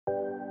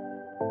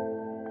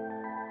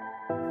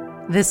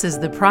This is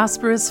the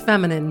Prosperous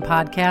Feminine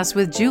podcast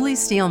with Julie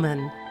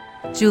Steelman.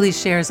 Julie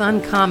shares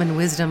uncommon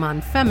wisdom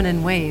on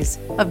feminine ways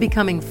of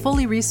becoming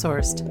fully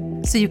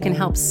resourced so you can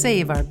help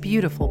save our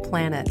beautiful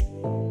planet.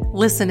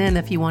 Listen in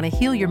if you want to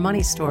heal your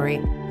money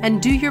story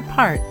and do your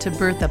part to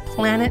birth a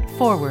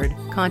planet-forward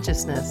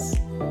consciousness.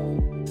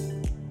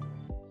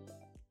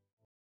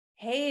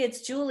 Hey,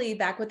 it's Julie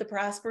back with the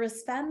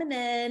Prosperous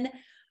Feminine.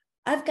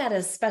 I've got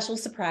a special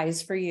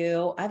surprise for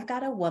you. I've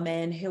got a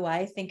woman who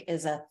I think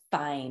is a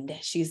find.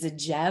 She's a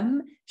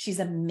gem. She's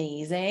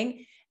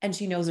amazing, and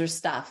she knows her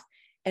stuff.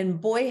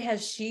 And boy,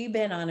 has she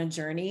been on a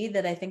journey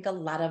that I think a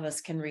lot of us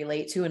can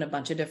relate to in a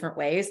bunch of different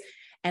ways.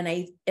 And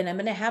I'm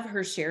going to have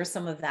her share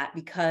some of that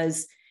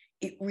because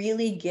it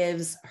really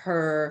gives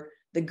her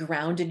the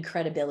grounded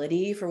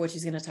credibility for what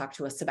she's going to talk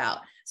to us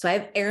about. So I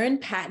have Erin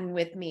Patten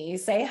with me.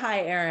 Say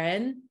hi,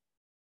 Erin.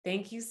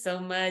 Thank you so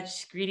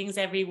much. Greetings,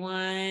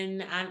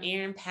 everyone. I'm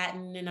Erin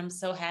Patten, and I'm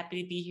so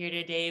happy to be here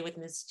today with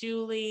Miss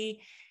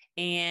Julie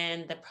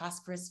and the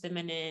Prosperous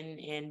Feminine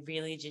and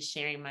really just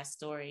sharing my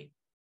story.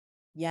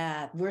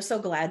 Yeah, we're so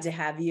glad to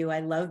have you. I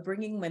love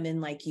bringing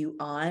women like you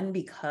on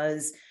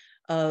because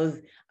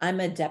I'm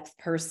a depth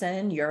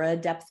person, you're a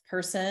depth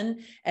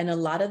person, and a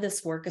lot of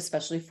this work,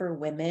 especially for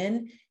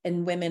women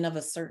and women of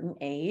a certain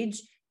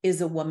age,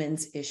 is a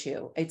woman's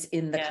issue. It's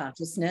in the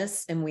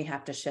consciousness, and we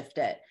have to shift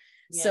it.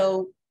 Yeah.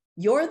 So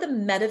you're the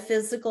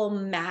metaphysical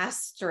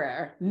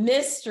mistress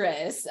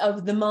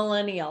of the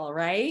millennial,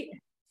 right?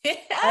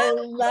 I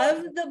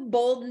love the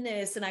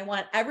boldness, and I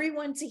want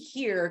everyone to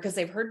hear, because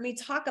they've heard me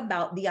talk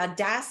about the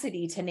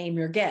audacity to name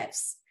your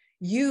gifts.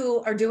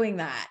 You are doing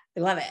that.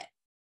 I love it.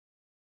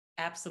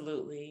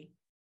 Absolutely.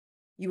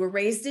 You were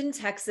raised in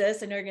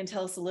Texas. I know you're going to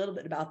tell us a little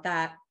bit about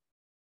that.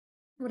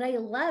 What I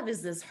love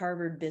is this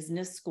Harvard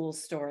Business School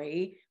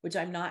story, which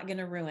I'm not going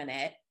to ruin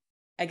it,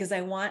 because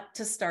I want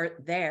to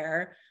start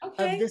there, of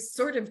this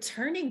sort of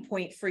turning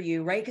point for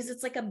you, right? Because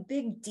it's like a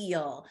big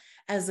deal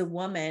as a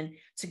woman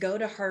to go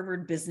to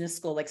Harvard Business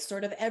School. Like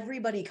sort of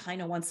everybody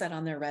kind of wants that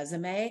on their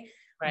resume,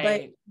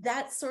 right? But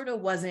that sort of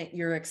wasn't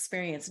your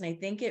experience. And I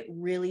think it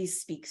really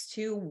speaks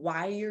to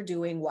why you're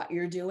doing what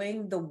you're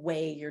doing, the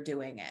way you're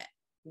doing it.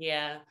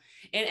 Yeah.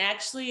 And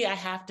actually, I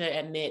have to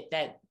admit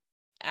that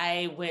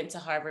I went to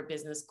Harvard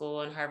Business School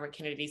and Harvard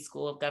Kennedy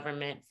School of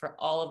Government for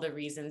all of the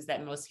reasons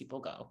that most people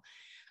go.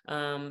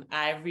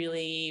 I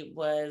really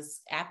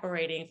was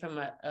operating from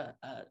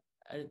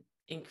an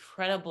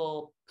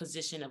incredible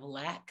position of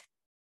lack,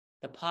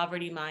 the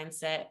poverty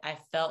mindset. I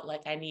felt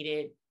like I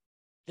needed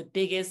the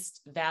biggest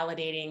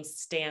validating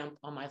stamp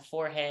on my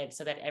forehead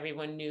so that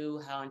everyone knew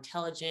how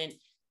intelligent,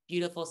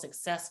 beautiful,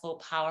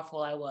 successful,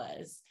 powerful I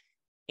was.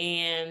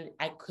 And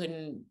I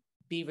couldn't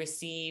be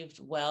received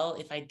well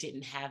if I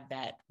didn't have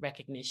that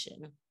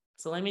recognition.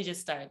 So let me just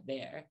start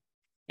there.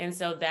 And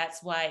so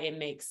that's why it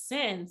makes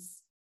sense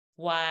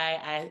why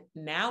I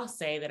now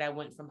say that I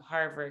went from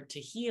Harvard to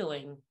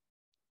healing,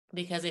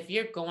 because if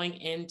you're going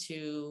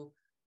into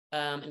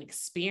an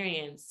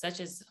experience such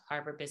as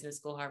Harvard Business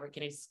School, Harvard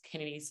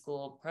Kennedy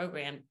School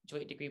program,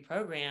 joint degree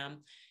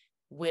program,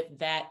 with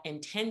that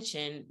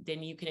intention,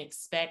 then you can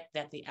expect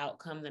that the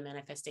outcome, the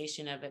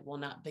manifestation of it will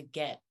not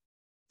beget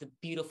the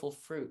beautiful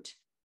fruit,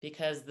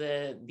 because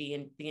the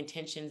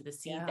intentions, the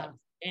seed that was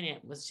in it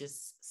was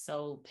just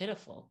so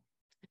pitiful,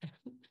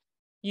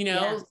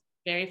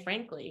 very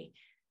frankly.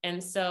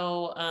 And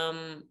so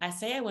I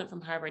say I went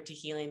from Harvard to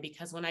healing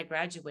because when I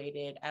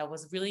graduated, I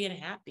was really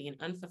unhappy and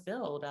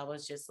unfulfilled. I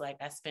was just like,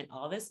 I spent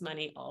all this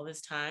money, all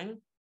this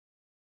time.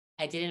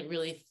 I didn't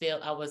really feel,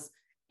 I was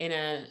in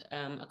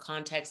a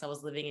context, I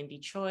was living in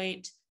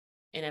Detroit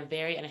in a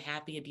very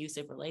unhappy,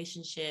 abusive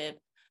relationship.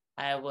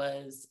 I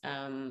was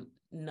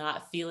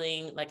not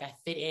feeling like I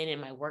fit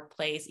in my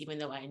workplace, even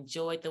though I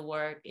enjoyed the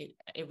work.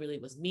 It really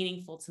was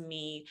meaningful to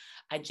me.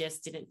 I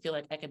just didn't feel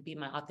like I could be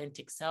my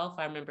authentic self.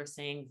 I remember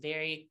saying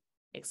very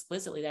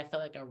explicitly that I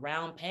felt like a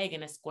round peg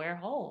in a square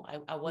hole.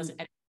 I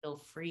didn't feel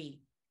free.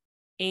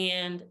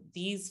 And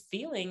these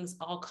feelings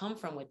all come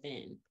from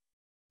within.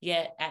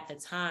 Yet at the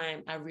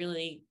time, I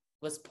really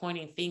was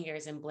pointing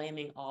fingers and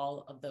blaming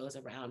all of those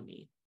around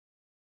me.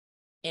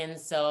 And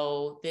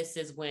so this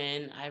is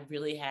when I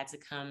really had to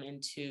come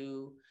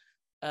into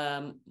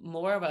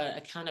more of an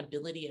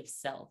accountability of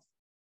self.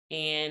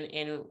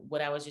 And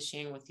what I was just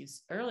sharing with you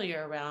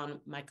earlier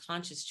around my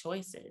conscious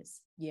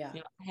choices. Yeah.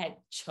 I had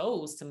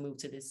chose to move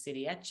to this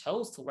city. I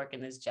chose to work in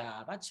this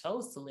job. I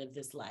chose to live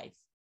this life.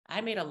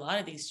 I made a lot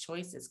of these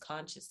choices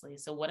consciously.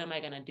 So what am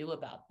I going to do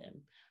about them?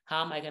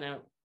 How am I going to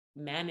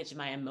manage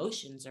my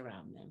emotions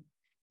around them?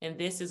 And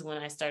this is when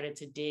I started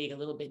to dig a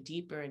little bit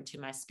deeper into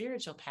my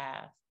spiritual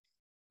path.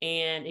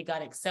 And it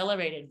got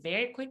accelerated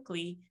very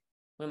quickly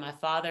when my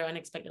father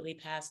unexpectedly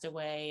passed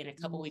away. And a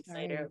couple weeks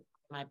later,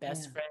 my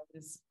best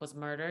friend was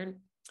murdered.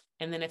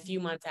 And then a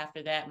few months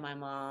after that, my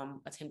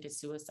mom attempted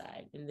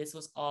suicide. And this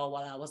was all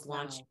while I was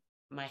launching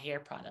my hair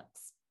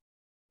products.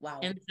 Wow.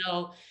 And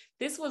so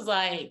this was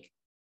like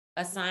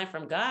a sign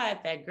from God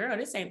that, girl,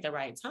 this ain't the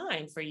right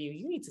time for you.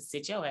 You need to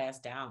sit your ass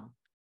down.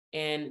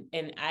 And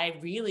I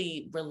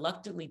really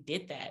reluctantly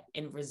did that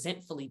and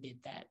resentfully did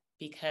that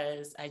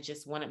because I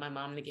just wanted my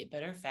mom to get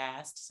better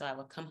fast. So I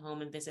would come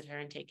home and visit her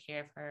and take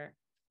care of her.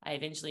 I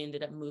eventually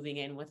ended up moving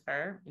in with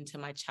her into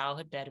my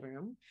childhood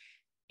bedroom,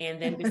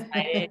 and then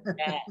decided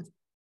that,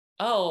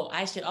 oh,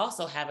 I should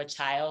also have a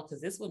child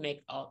because this would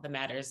make all the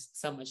matters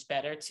so much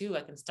better too.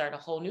 I can start a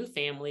whole new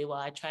family while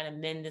I try to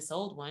mend this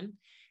old one.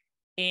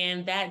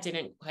 And that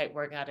didn't quite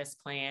work out as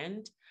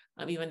planned.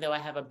 Even though I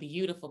have a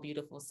beautiful,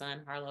 beautiful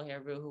son, Harlow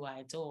Heru, who I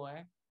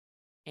adore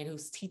and who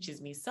teaches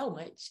me so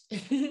much.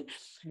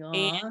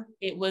 And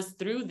it was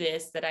through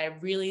this that I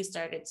really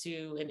started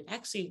to, and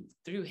actually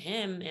through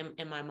him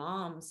and my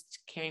mom's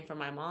caring for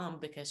my mom,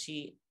 because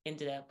she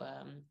ended up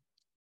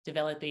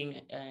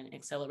developing an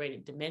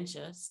accelerated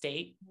dementia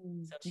state.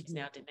 So she's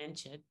now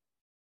dementia.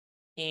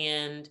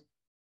 And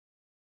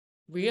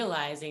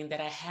realizing that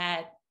I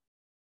had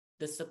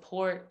the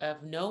support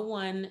of no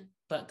one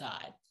but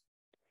God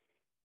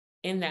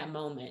in that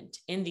moment,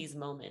 in these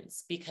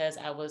moments, because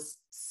I was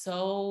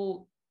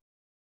so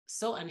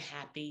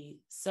unhappy,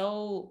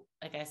 so,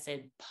 like I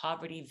said,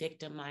 poverty,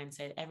 victim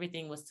mindset,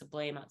 everything was to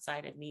blame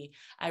outside of me.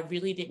 I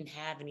really didn't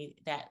have any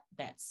that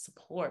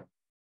support.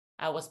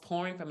 I was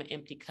pouring from an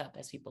empty cup,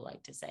 as people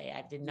like to say.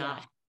 I did not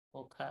have a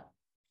full cup.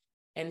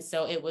 And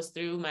so it was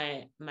through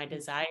my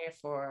desire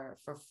for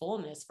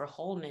fullness, for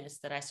wholeness,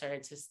 that I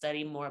started to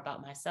study more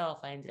about myself.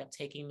 I ended up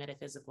taking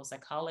metaphysical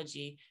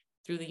psychology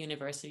through the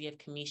University of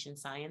Commission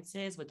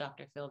Sciences with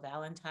Dr. Phil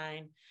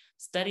Valentine,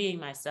 studying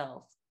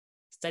myself,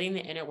 studying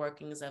the inner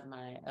workings of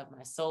my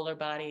solar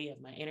body,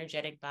 of my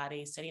energetic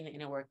body, studying the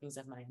inner workings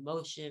of my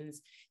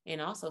emotions,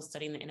 and also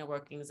studying the inner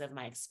workings of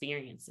my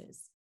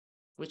experiences,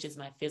 which is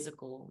my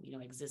physical,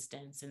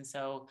 existence. And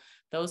so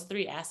those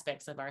three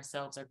aspects of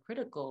ourselves are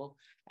critical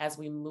as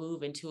we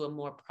move into a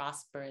more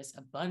prosperous,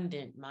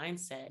 abundant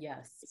mindset.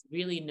 Yes. It's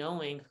really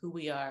knowing who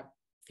we are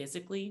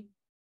physically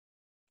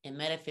and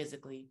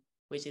metaphysically,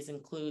 which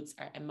includes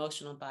our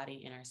emotional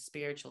body and our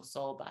spiritual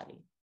soul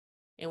body.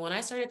 And when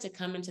I started to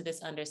come into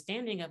this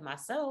understanding of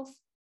myself,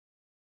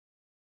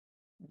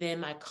 then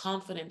my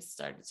confidence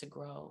started to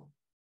grow.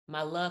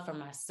 My love for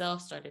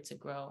myself started to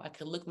grow. I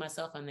could look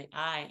myself in the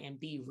eye and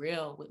be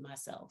real with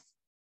myself.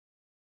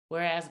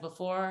 Whereas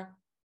before,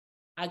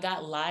 I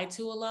got lied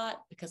to a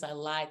lot because I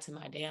lied to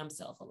my damn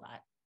self a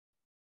lot.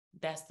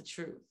 That's the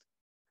truth.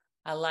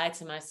 I lied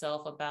to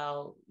myself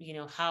about,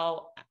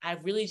 how I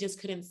really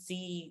just couldn't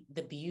see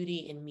the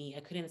beauty in me.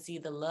 I couldn't see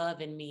the love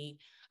in me.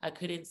 I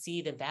couldn't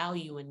see the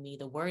value in me,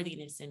 the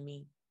worthiness in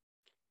me.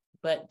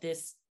 But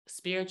this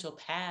spiritual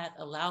path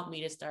allowed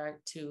me to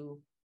start to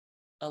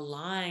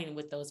align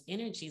with those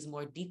energies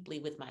more deeply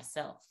with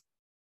myself.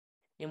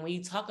 And when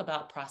you talk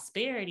about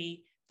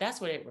prosperity,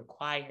 that's what it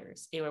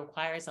requires. It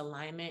requires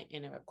alignment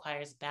and it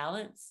requires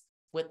balance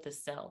with the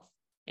self.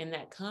 And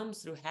that comes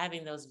through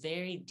having those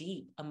very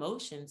deep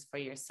emotions for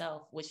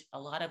yourself, which a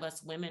lot of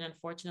us women,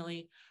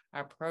 unfortunately,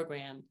 are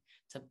programmed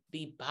to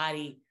be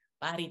body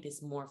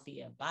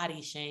dysmorphia,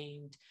 body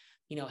shamed,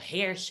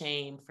 hair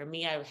shame. For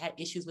me, I had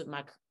issues with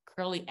my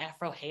curly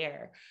Afro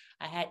hair.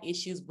 I had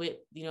issues with,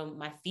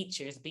 my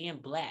features being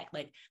Black.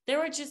 Like there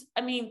were just,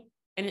 and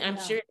I'm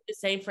sure it's the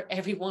same for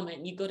every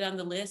woman. You go down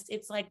the list,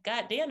 it's like,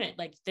 God damn it.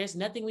 Like there's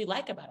nothing we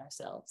like about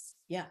ourselves.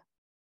 Yeah.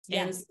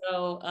 And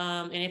so,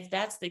 and if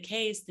that's the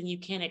case, then you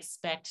can't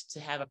expect to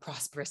have a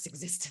prosperous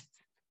existence.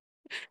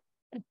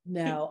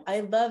 No,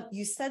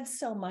 you said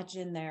so much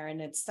in there,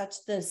 and it's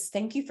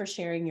thank you for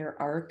sharing your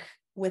arc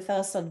with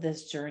us of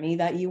this journey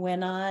that you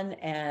went on.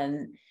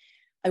 And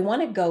I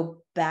want to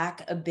go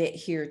back a bit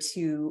here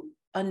to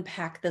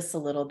unpack this a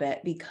little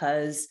bit,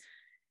 because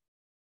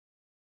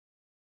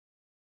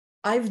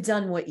I've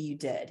done what you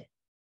did,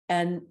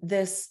 and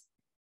this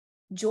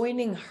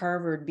joining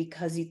Harvard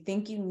because you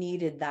think you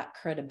needed that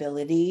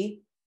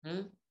credibility,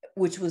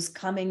 which was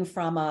coming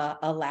from a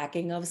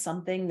lacking of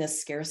something,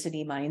 this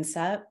scarcity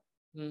mindset.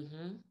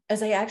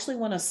 As I actually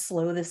want to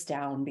slow this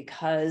down,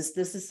 because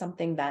this is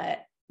something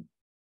that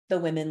the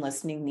women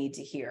listening need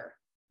to hear.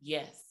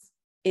 Yes.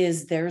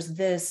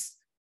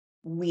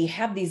 We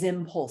have these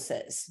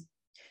impulses,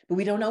 but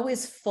we don't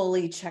always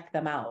fully check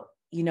them out.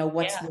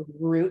 What's the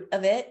root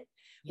of it?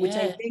 Which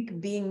I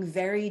think being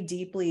very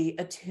deeply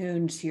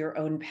attuned to your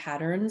own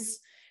patterns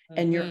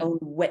and your own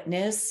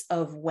witness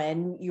of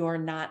when you're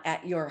not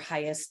at your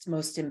highest,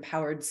 most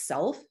empowered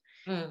self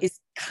is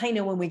kind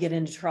of when we get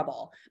into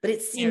trouble. But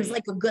it seems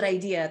like a good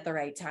idea at the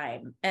right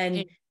time.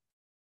 And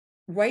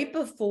right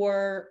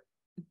before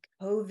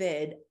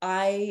COVID,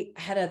 I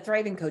had a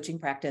thriving coaching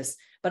practice,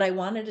 but I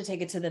wanted to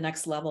take it to the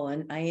next level.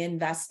 And I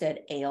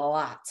invested a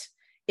lot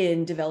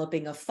in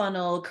developing a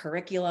funnel,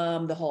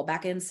 curriculum, the whole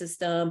backend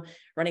system,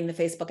 running the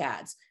Facebook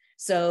ads.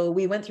 So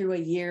we went through a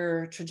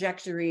year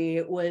trajectory.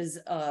 It was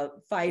a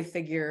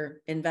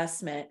 5-figure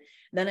investment.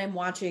 Then I'm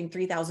watching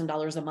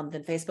 $3,000 a month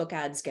in Facebook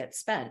ads get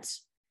spent.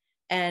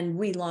 And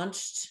we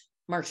launched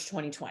March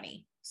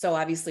 2020. So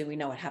obviously we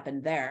know what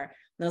happened there.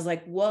 And I was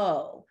like,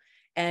 whoa.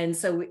 And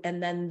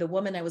then the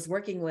woman I was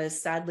working with,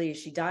 sadly,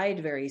 she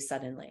died very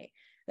suddenly.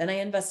 Then I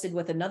invested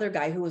with another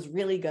guy who was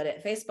really good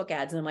at Facebook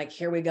ads. And I'm like,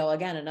 here we go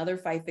again, another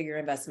 5-figure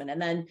investment.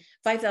 And then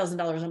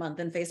 $5,000 a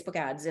month in Facebook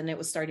ads. And it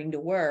was starting to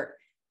work.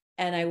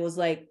 And I was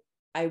like,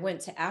 I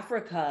went to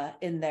Africa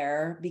in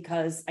there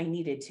because I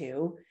needed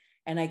to.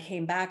 And I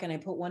came back and I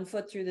put one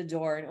foot through the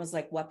door and it was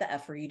like, what the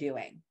F are you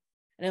doing?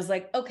 And I was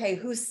like, okay,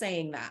 who's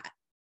saying that?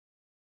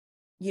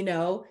 You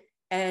know?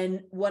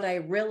 And what I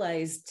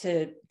realized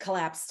to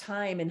collapse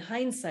time in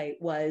hindsight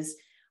was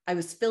I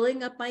was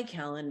filling up my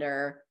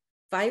calendar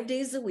 5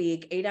 days a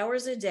week, 8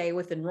 hours a day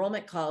with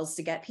enrollment calls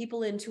to get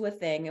people into a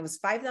thing. It was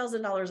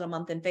 $5,000 a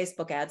month in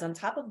Facebook ads on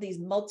top of these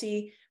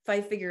multi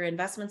 5-figure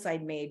investments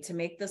I'd made to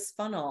make this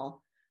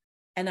funnel.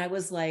 And I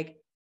was like,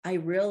 I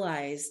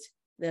realized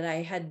that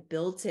I had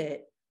built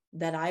it,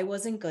 that I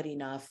wasn't good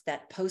enough,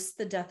 that post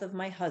the death of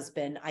my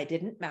husband, I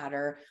didn't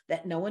matter,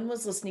 that no one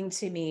was listening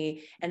to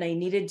me, and I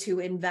needed to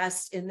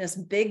invest in this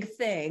big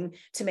thing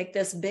to make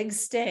this big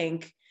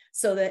stink.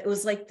 So that it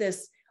was like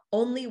this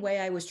only way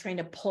I was trying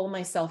to pull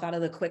myself out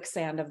of the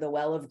quicksand of the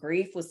well of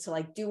grief was to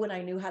like do what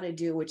I knew how to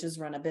do, which is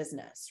run a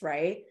business,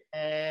 right?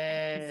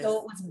 Yes. So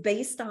it was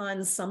based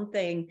on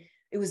something,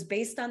 it was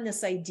based on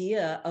this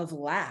idea of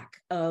lack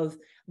of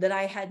that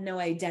I had no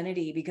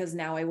identity because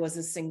now I was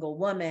a single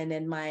woman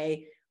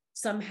and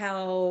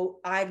somehow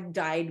I've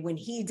died when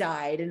he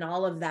died and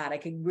all of that. I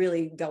could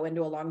really go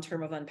into a long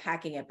term of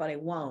unpacking it, but I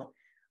won't.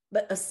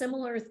 But a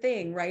similar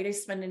thing, right? I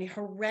spent a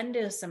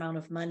horrendous amount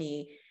of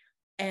money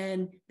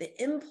and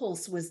the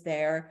impulse was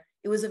there.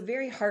 It was a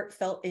very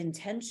heartfelt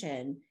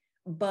intention,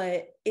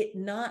 but it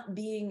not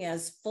being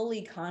as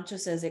fully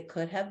conscious as it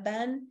could have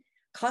been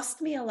cost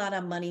me a lot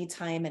of money,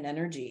 time, and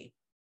energy,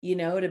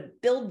 to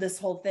build this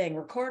whole thing,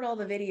 record all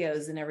the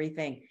videos and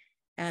everything.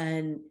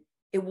 And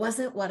it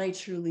wasn't what I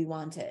truly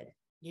wanted.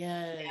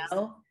 Yes.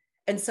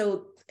 And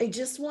so I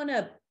just want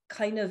to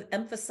kind of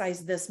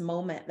emphasize this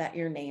moment that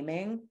you're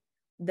naming,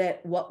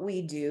 that what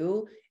we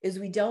do is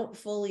we don't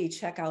fully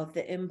check out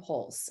the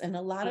impulse. And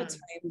a lot of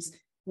times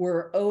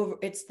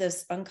it's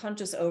this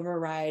unconscious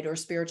override or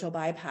spiritual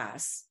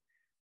bypass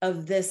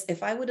of this.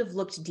 If I would have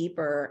looked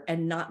deeper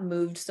and not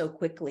moved so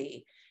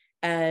quickly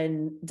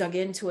and dug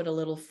into it a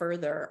little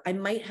further, I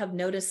might have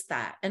noticed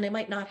that. And I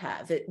might not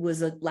have. It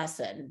was a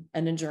lesson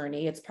and a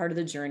journey. It's part of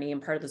the journey and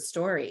part of the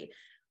story.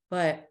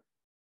 But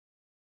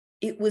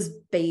it was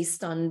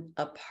based on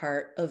a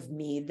part of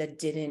me that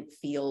didn't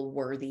feel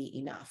worthy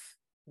enough.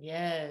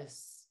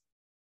 Yes.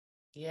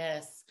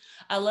 Yes.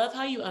 I love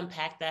how you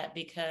unpack that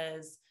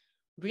because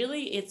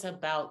really it's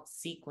about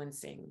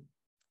sequencing.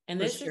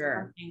 And this is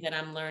something that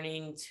I'm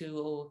learning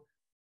to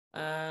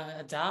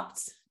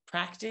adopt,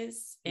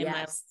 practice in my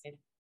life.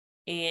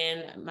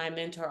 And my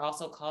mentor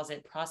also calls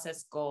it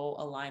process goal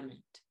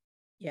alignment.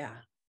 Yeah.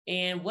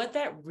 And what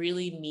that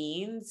really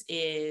means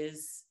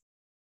is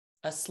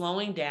a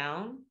slowing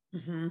down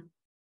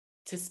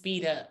to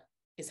speed up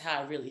is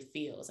how it really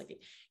feels. Like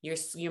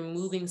you're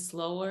moving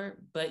slower,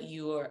 but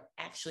you're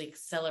actually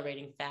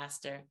accelerating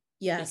faster.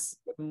 Yes.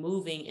 You're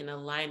moving in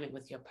alignment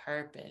with your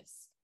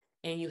purpose.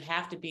 And you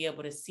have to be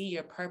able to see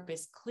your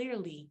purpose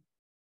clearly.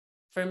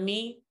 For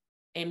me,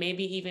 and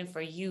maybe even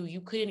for you,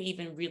 you couldn't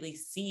even really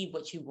see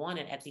what you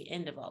wanted at the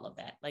end of all of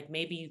that. Like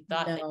maybe you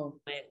thought that you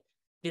wanted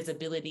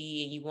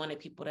visibility and you wanted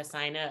people to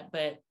sign up,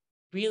 but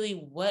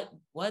really what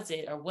was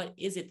it or what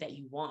is it that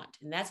you want?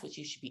 And that's what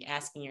you should be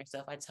asking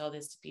yourself. I tell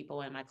this to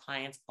people and my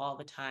clients all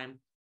the time.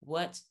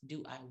 What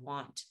do I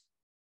want?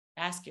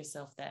 Ask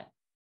yourself that.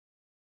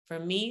 For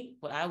me,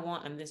 what I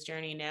want on this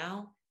journey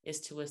now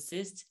is to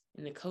assist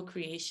in the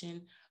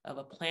co-creation of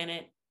a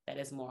planet that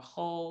is more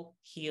whole,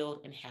 healed,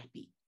 and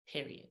happy,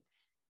 period.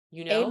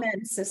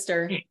 Amen,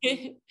 sister.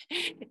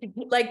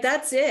 Like,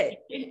 that's it.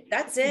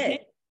 That's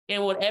it.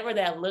 And whatever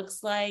that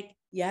looks like,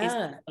 is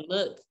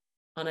look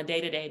on a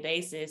day-to-day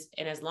basis.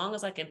 And as long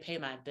as I can pay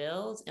my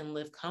bills and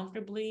live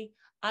comfortably,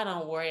 I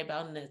don't worry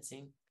about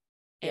nothing.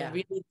 And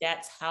really,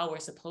 that's how we're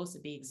supposed to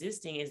be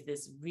existing, is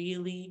this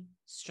really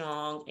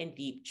strong and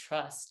deep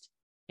trust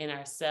in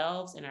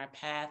ourselves, in our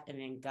path, and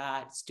in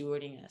God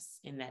stewarding us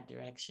in that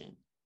direction.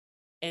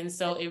 And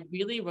so it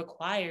really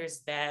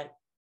requires that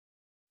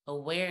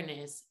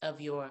awareness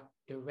of your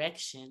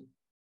direction.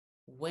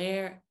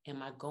 Where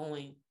am I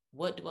going?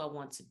 What do I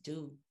want to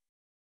do?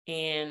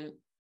 And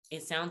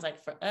it sounds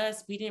like for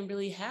us, we didn't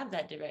really have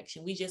that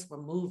direction. We just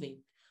were moving.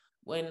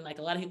 When like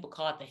a lot of people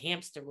call it the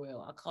hamster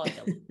wheel, I call it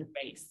the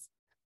race.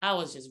 I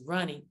was just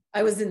running.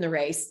 I was in the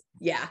race.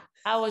 Yeah.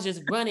 I was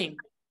just running,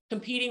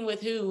 competing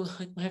with who?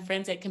 Like my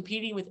friend said,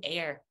 competing with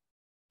air,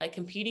 like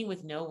competing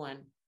with no one.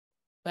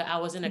 But I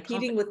was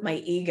competing with my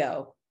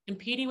ego.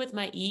 Competing with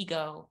my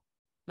ego.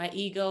 My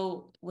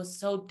ego was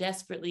so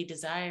desperately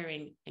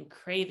desiring and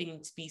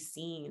craving to be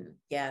seen.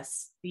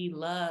 Yes. Be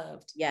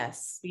loved.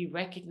 Yes. Be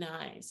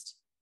recognized.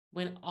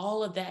 When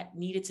all of that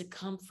needed to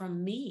come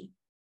from me.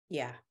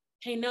 Yeah.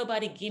 Hey,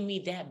 nobody give me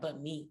that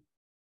but me.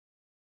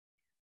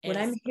 What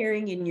I'm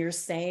hearing and you're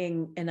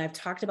saying, and I've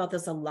talked about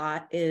this a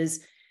lot,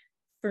 is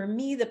for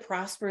me, the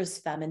prosperous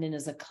feminine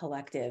is a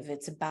collective.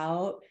 It's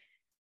about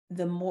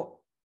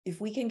if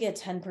we can get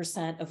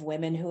 10% of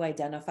women who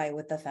identify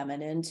with the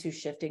feminine to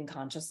shifting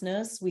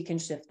consciousness, we can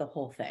shift the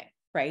whole thing,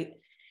 right?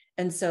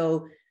 And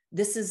so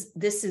this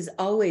has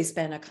always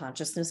been a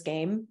consciousness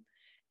game.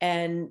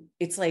 And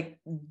it's like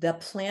the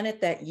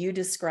planet that you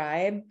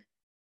describe.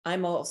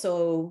 I'm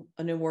also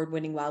an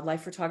award-winning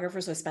wildlife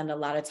photographer, so I spend a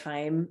lot of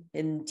time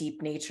in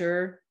deep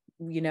nature,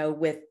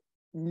 with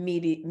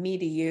me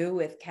to you,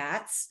 with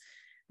cats,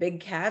 big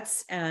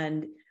cats,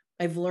 and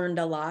I've learned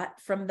a lot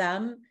from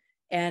them.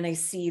 And I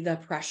see the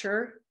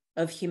pressure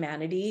of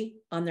humanity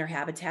on their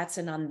habitats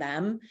and on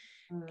them.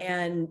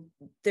 And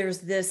there's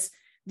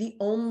the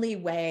only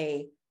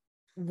way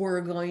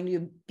we're going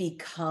to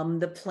become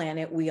the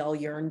planet we all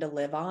yearn to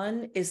live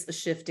on is the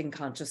shift in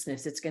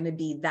consciousness. It's going to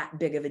be that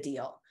big of a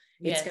deal.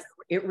 Yes.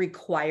 It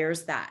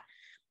requires that.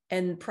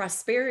 And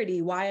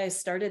prosperity, why I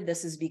started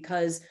this is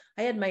because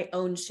I had my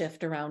own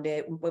shift around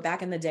it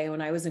back in the day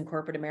when I was in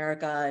corporate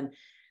America, and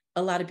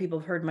a lot of people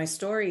have heard my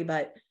story,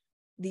 but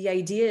the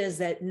idea is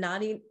that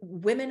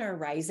women are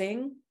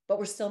rising, but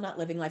we're still not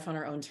living life on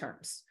our own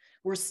terms.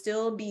 We're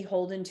still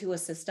beholden to a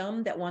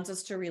system that wants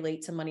us to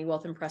relate to money,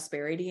 wealth, and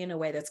prosperity in a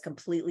way that's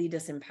completely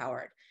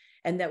disempowered.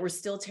 And that we're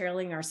still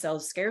telling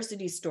ourselves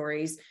scarcity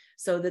stories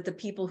so that the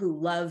people who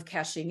love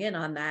cashing in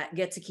on that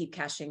get to keep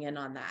cashing in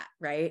on that,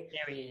 right?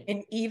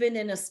 And even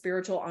in a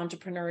spiritual,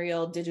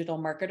 entrepreneurial, digital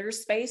marketer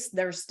space,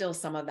 there's still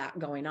some of that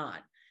going on.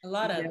 A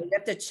lot of you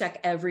have to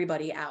check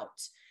everybody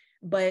out.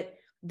 But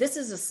this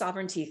is a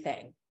sovereignty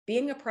thing.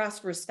 Being a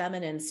prosperous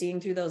feminine, seeing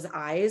through those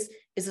eyes,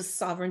 is a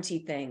sovereignty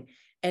thing.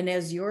 And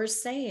as you're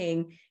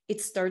saying, it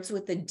starts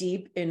with the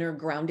deep inner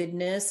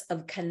groundedness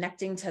of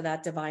connecting to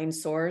that divine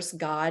source,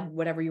 God,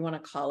 whatever you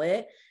want to call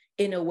it,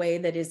 in a way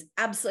that is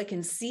absolutely, I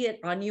can see it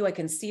on you. I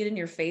can see it in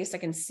your face. I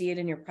can see it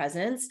in your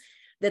presence,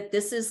 that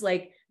this is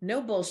like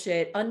no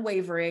bullshit,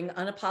 unwavering,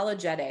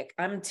 unapologetic.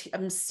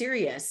 I'm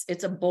serious.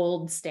 It's a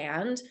bold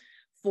stand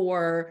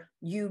for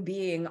you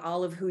being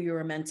all of who you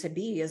were meant to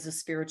be as a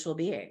spiritual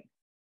being.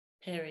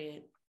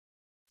 Period.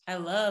 I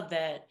love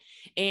that.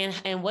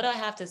 And what I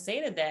have to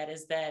say to that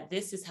is that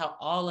this is how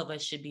all of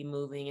us should be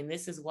moving. And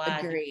this is why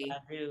I do what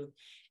I do,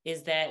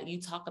 is that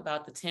you talk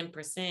about the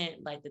 10%,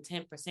 like the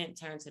 10%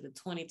 turn to the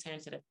 20, turn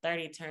to the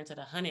 30, turn to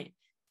the 100.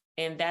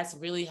 And that's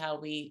really how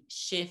we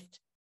shift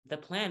the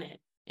planet.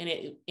 And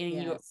yes.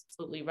 You're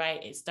absolutely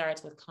right. It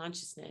starts with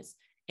consciousness,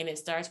 and it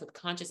starts with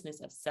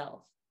consciousness of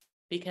self.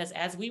 Because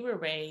as we were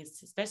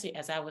raised, especially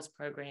as I was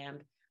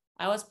programmed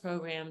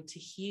to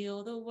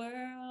heal the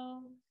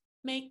world,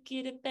 make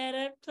it a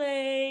better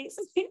place.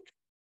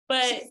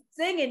 But she's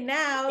singing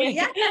now.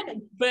 Yeah.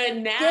 But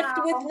now gift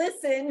with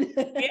listen.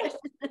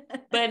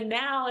 But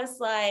now it's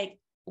like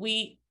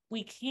we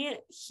can't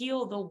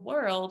heal the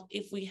world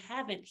if we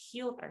haven't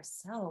healed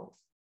ourselves.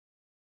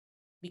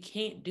 We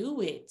can't do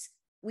it.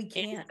 We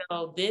can't. And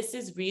so this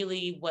is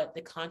really what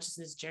the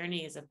consciousness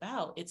journey is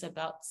about. It's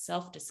about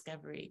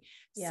self-discovery,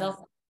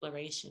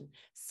 self-exploration,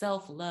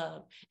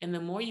 self-love. And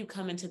the more you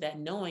come into that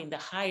knowing, the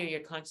higher your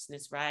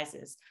consciousness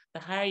rises,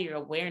 the higher your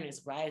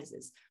awareness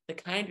rises, the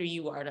kinder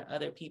you are to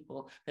other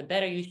people, the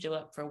better you show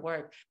up for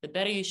work, the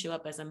better you show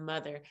up as a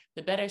mother,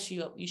 the better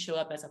you show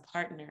up as a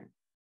partner,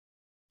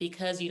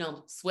 because you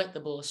don't sweat the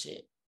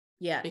bullshit.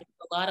 Yeah. Because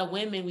a lot of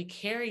women, we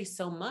carry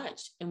so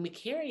much, and we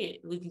carry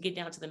it. We can get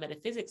down to the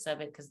metaphysics of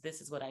it, because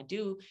this is what I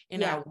do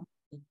in our womb.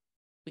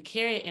 We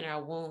carry it in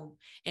our womb,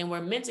 and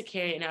we're meant to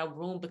carry it in our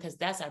womb because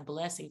that's our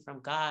blessing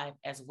from God.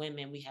 As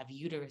women, we have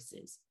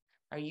uteruses.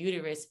 Our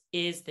uterus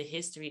is the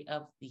history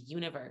of the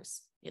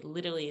universe. It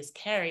literally is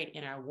carried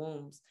in our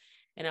wombs.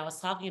 And I was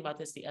talking about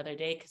this the other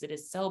day because it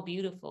is so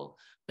beautiful.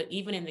 But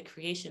even in the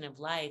creation of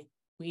life,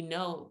 we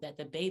know that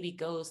the baby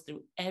goes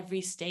through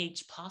every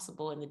stage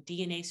possible in the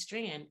DNA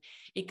strand.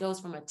 It goes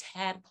from a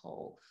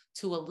tadpole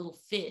to a little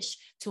fish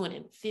to an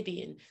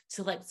amphibian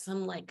to like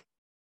some like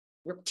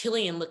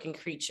reptilian looking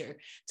creature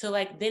to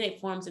like, then it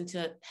forms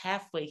into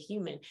halfway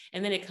human.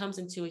 And then it comes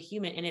into a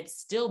human, and it's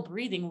still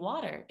breathing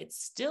water.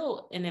 It's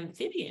still an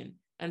amphibian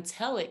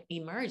until it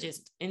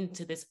emerges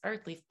into this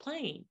earthly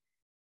plane.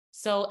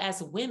 So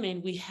as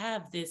women, we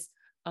have this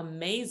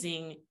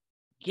amazing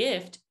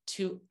gift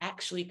to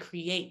actually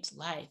create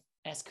life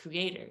as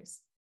creators.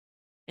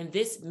 And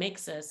this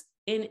makes us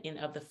in and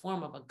of the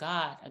form of a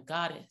god, a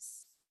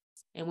goddess.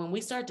 And when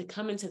we start to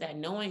come into that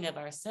knowing of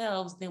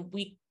ourselves, then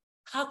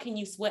how can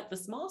you sweat the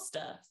small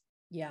stuff?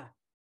 Yeah,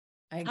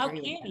 I agree. How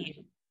can you?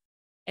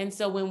 And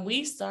so when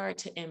we start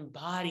to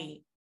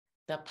embody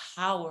the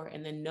power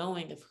and the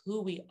knowing of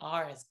who we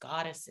are as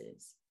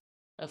goddesses,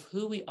 of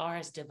who we are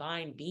as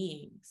divine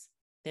beings,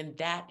 then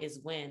that is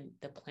when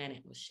the planet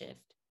will shift.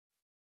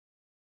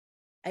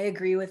 I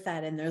agree with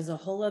that. And there's a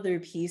whole other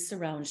piece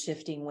around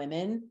shifting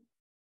women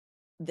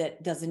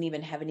that doesn't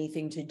even have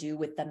anything to do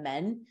with the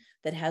men,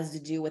 that has to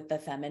do with the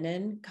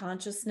feminine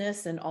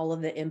consciousness and all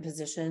of the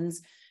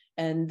impositions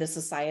and the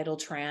societal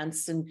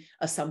trance and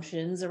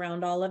assumptions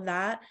around all of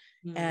that.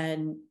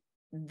 And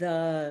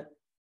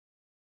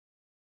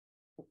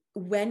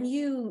when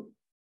you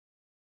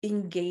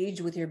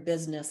engage with your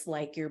business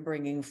like you're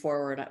bringing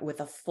forward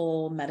with a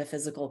full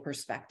metaphysical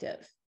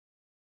perspective,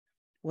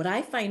 What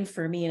I find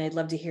for me, and I'd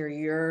love to hear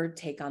your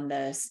take on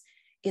this,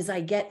 is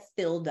I get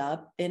filled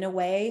up in a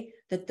way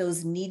that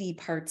those needy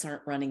parts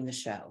aren't running the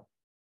show.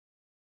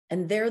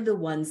 And they're the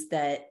ones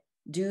that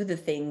do the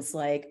things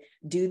like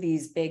do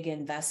these big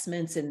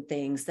investments in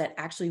things that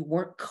actually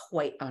weren't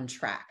quite on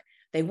track.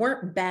 They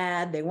weren't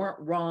bad, they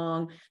weren't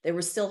wrong, they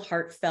were still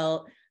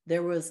heartfelt.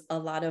 There was a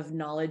lot of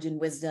knowledge and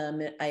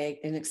wisdom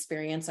and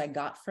experience I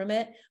got from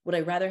it. Would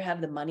I rather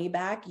have the money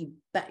back? You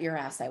bet your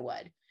ass I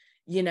would,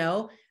 you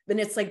know? Then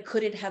it's like,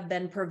 could it have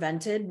been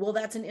prevented? Well,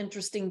 that's an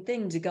interesting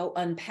thing to go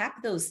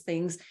unpack those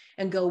things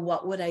and go,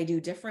 what would I do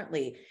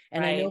differently?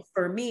 And I know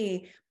for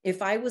me,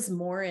 if I was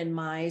more in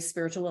my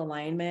spiritual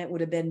alignment,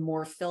 would have been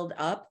more filled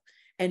up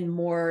and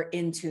more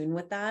in tune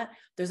with that.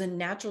 There's a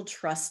natural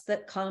trust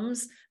that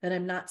comes that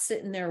I'm not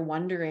sitting there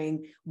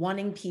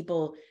wanting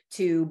people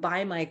to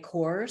buy my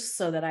course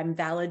so that I'm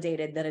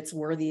validated that it's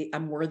worthy.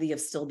 I'm worthy of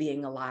still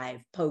being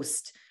alive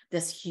post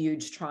this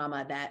huge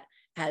trauma that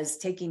has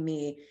taken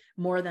me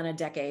more than a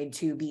decade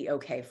to be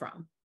okay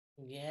from.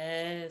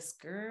 Yes,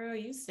 girl,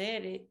 you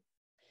said it.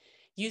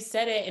 You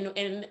said it.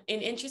 And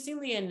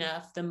interestingly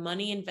enough, the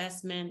money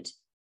investment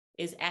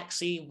is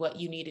actually what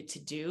you needed to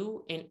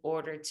do in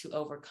order to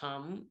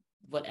overcome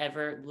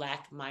whatever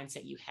lack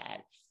mindset you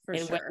had. For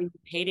and sure. When you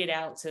paid it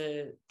out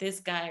to this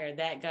guy or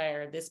that guy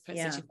or this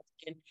situation,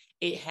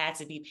 it had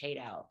to be paid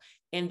out.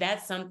 And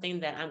that's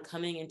something that I'm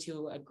coming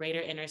into a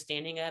greater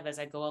understanding of as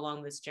I go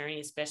along this journey,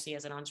 especially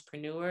as an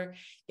entrepreneur,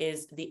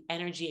 is the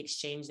energy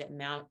exchange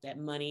that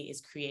money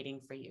is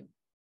creating for you,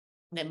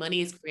 that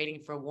money is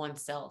creating for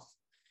oneself.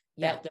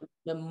 That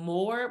the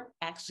more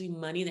actually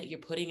money that you're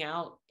putting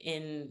out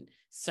in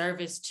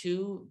service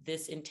to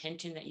this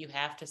intention that you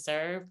have to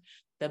serve,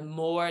 the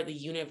more the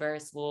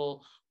universe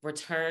will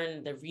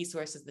return the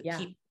resources, the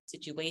people,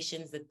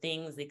 situations, the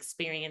things, the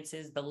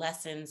experiences, the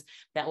lessons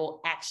that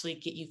will actually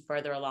get you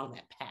further along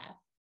that path.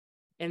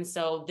 And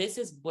so this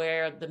is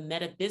where the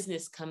meta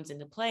business comes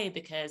into play,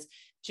 because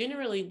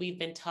generally we've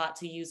been taught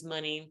to use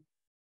money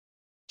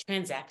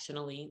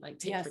transactionally,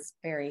 like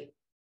very.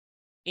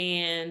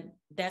 And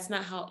that's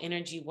not how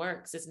energy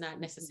works. It's not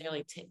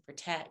necessarily tit for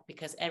tat,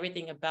 because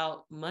everything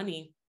about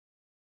money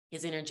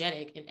is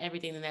energetic, and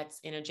everything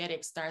that's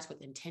energetic starts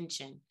with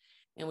intention.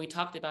 And we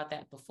talked about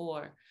that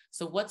before.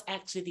 So what's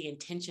actually the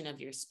intention of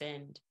your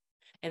spend?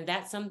 And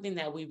that's something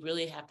that we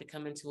really have to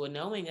come into a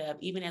knowing of,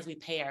 even as we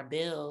pay our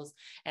bills,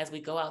 as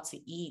we go out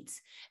to eat,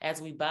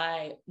 as we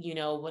buy,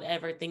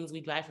 whatever things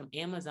we buy from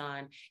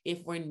Amazon.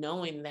 If we're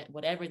knowing that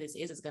whatever this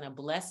is going to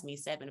bless me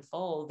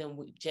sevenfold, then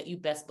you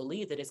best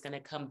believe that it's going to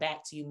come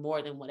back to you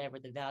more than whatever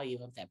the value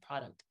of that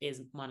product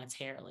is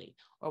monetarily,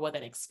 or what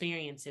that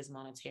experience is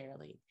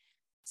monetarily.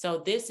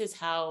 So this is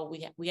how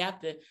we have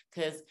to,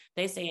 because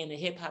they say in the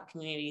hip hop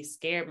community,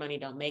 scared money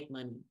don't make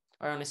money,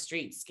 or on the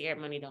street, scared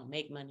money don't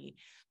make money.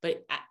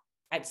 But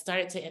I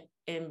started to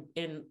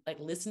like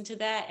listen to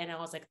that, and I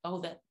was like, oh,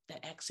 that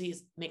actually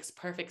makes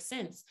perfect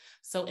sense.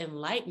 So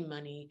enlightened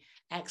money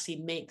actually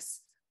makes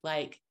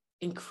like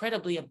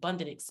incredibly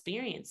abundant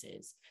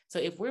experiences. So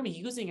if we're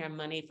using our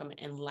money from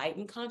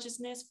enlightened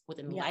consciousness with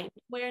enlightened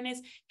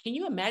awareness, can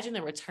you imagine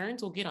the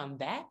returns we'll get on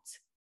that?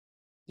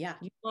 Yeah.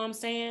 You know what I'm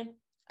saying?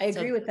 I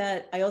agree with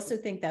that. I also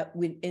think that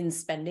in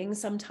spending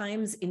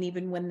sometimes, and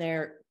even when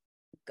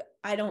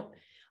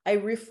I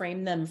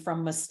reframe them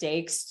from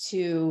mistakes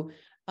to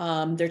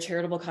their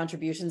charitable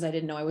contributions I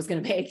didn't know I was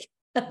going to make.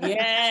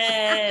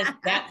 Yes,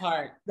 that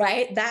part.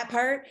 Right? That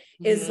part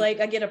is like,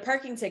 I get a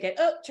parking ticket.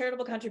 Oh,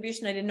 charitable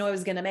contribution I didn't know I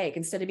was going to make.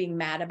 Instead of being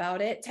mad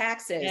about it,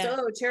 taxes. Yeah.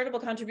 Oh, charitable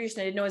contribution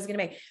I didn't know I was going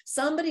to make.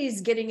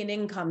 Somebody's getting an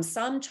income.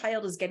 Some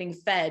child is getting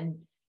fed,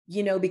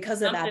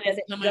 because of that it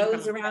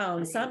goes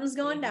around. Something's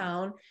going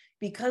down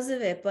because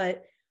of it.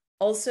 But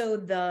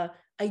also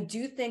I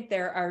do think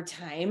there are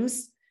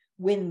times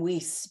when we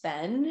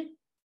spend,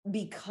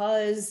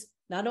 because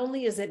not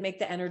only does it make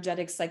the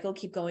energetic cycle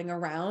keep going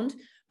around,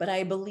 but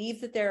I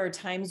believe that there are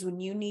times when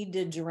you need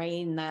to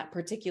drain that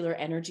particular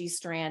energy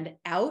strand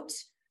out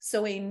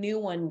so a new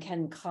one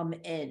can come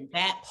in.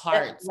 That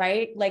part.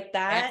 Right? Like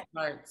that. That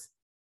part.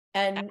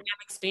 And I'm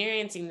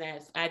experiencing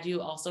that. I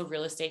do also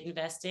real estate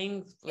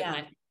investing with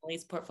my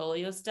family's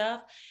portfolio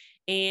stuff.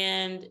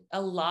 And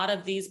a lot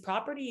of these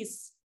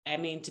properties, I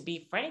mean, to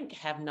be frank,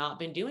 have not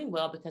been doing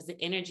well because the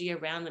energy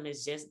around them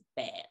is just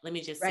bad. Let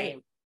me just say it,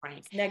 frank.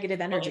 It's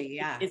negative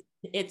energy.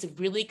 It's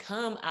really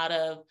come out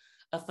of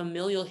a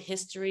familial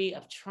history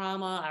of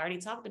trauma. I already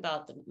talked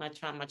about my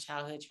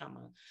childhood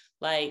trauma.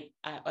 Like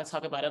I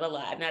talk about it a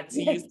lot, not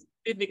to you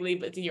specifically,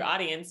 but to your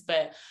audience.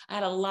 But I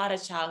had a lot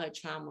of childhood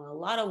trauma, a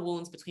lot of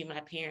wounds between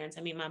my parents.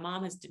 I mean, my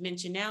mom has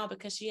dementia now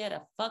because she had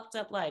a fucked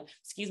up life.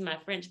 Excuse my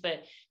French,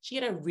 but she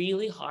had a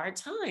really hard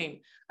time.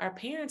 Our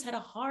parents had a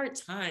hard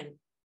time.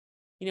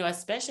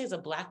 Especially as a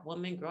Black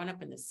woman growing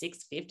up in the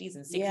 50s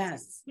and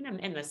 60s,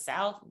 in the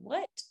South,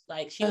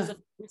 like she was the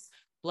first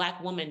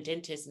Black woman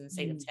dentist in the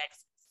state of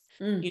Texas.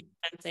 You know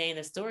what I'm saying?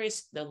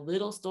 The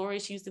little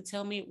stories she used to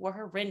tell me were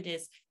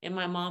horrendous. And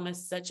my mom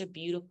is such a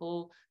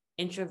beautiful,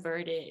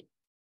 introverted,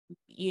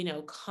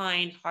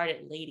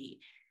 kind-hearted lady.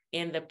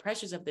 and the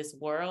pressures of this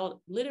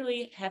world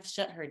literally have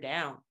shut her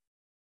down.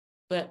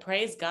 But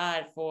praise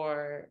God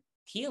for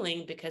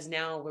healing, because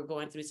now we're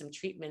going through some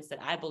treatments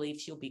that I believe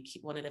she'll be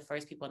one of the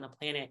first people on the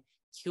planet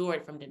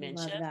cured from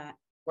dementia. Love that. I'm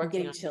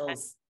Working getting on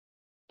chills.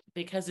 that,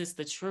 because it's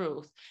the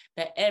truth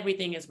that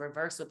everything is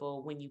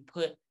reversible when you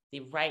put the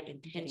right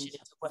intention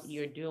into what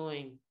you're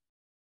doing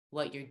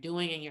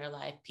in your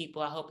life.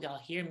 People, I hope y'all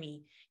hear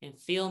me and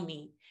feel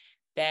me,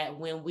 that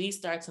when we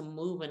start to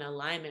move in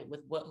alignment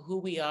with who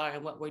we are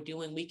and what we're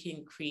doing, we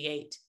can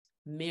create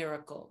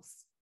miracles.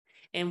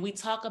 And we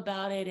talk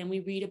about it and we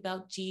read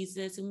about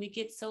Jesus and we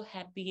get so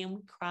happy and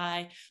we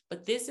cry,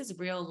 but this is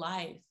real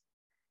life.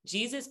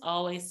 Jesus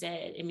always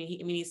said,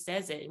 he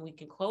says it, and we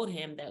can quote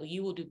him, that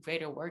you will do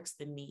greater works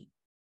than me.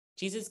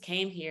 Jesus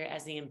came here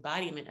as the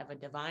embodiment of a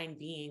divine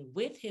being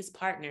with his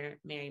partner,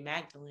 Mary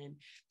Magdalene,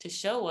 to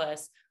show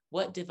us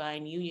what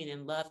divine union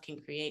and love can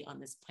create on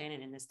this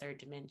planet in this third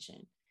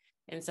dimension.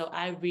 And so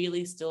I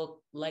really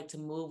still like to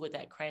move with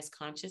that Christ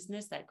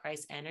consciousness, that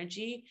Christ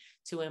energy,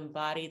 to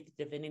embody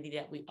the divinity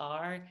that we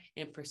are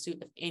in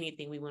pursuit of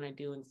anything we want to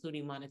do,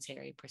 including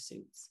monetary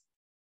pursuits.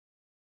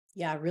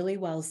 Yeah, really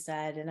well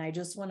said. And I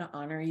just want to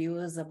honor you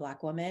as a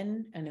Black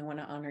woman, and I want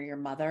to honor your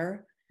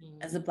mother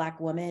as a Black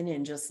woman,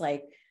 and just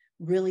like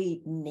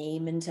really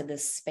name into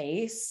this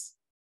space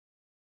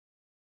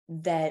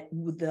that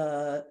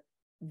the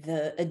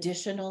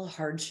additional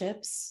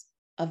hardships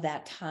of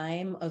that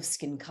time of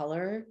skin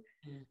color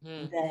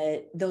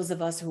that those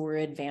of us who were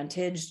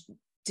advantaged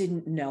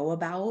didn't know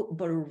about,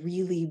 but are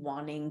really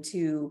wanting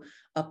to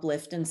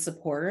uplift and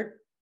support.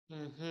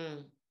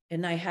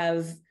 And I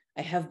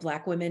have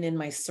Black women in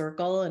my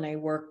circle, and I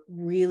work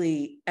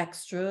really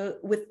extra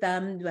with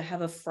them. I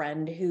have a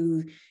friend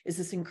who is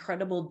this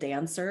incredible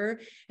dancer,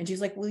 and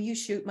she's like, will you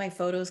shoot my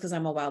photos? Because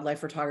I'm a wildlife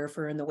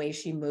photographer, and the way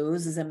she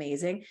moves is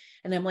amazing.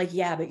 And I'm like,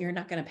 yeah, but you're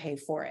not going to pay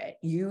for it.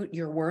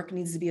 Your work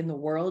needs to be in the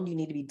world. You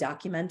need to be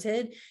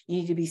documented.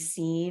 You need to be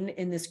seen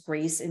in this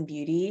grace and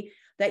beauty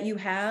that you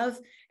have.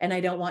 And I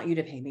don't want you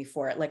to pay me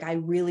for it. Like,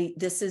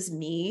 this is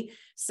me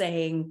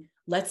saying,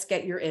 let's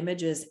get your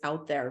images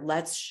out there.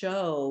 Let's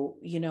show,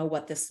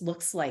 what this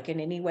looks like. And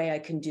any way I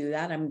can do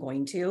that, I'm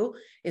going to,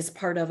 is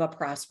part of a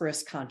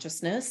prosperous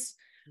consciousness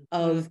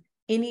of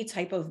any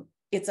type of,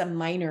 it's a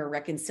minor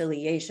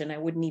reconciliation. I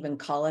wouldn't even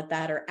call it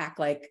that or act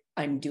like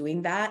I'm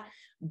doing that,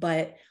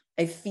 but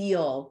I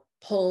feel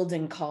pulled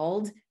and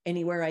called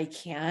anywhere I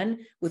can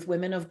with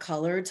women of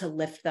color to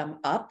lift them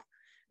up,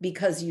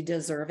 because you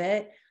deserve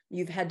it.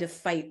 You've had to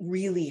fight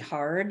really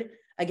hard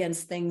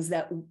against things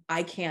that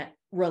I can't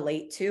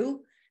relate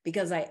to,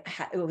 because it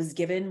was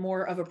given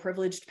more of a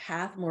privileged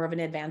path, more of an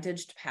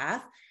advantaged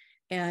path.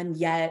 And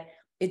yet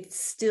it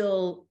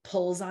still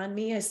pulls on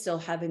me. I still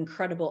have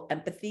incredible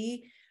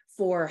empathy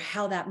for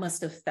how that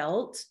must have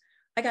felt.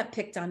 I got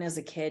picked on as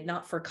a kid,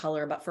 not for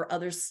color, but for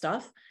other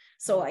stuff.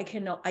 So I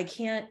can't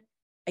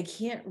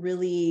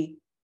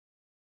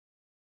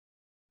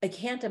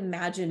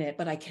imagine it,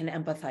 but I can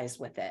empathize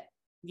with it.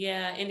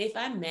 Yeah. And if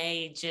I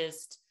may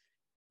just,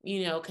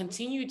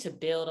 continue to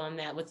build on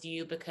that with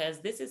you,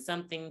 because this is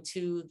something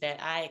too that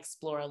I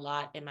explore a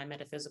lot in my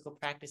metaphysical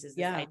practices,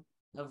 this idea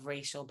of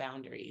racial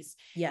boundaries.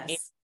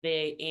 Yes.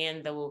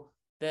 And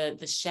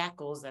the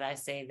shackles that I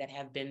say that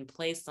have been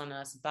placed on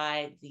us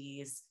by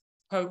these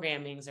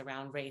programmings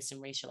around race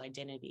and racial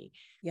identity.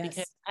 Yes.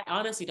 Because I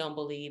honestly don't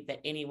believe that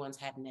anyone's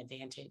had an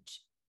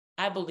advantage.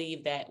 I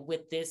believe that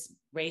with these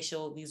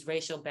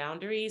racial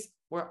boundaries,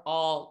 we're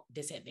all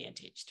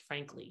disadvantaged,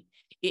 frankly.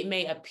 It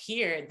may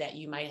appear that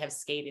you might have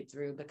skated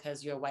through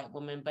because you're a white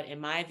woman, but in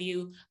my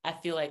view, I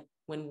feel like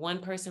when one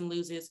person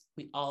loses,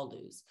 we all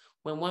lose.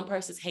 When one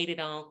person's hated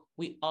on,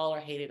 we all are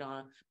hated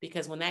on,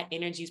 because when that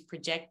energy is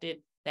projected,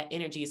 that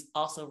energy is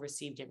also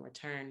received in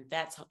return.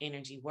 That's how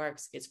energy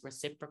works. It's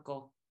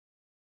reciprocal.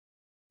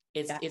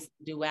 It's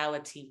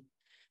duality.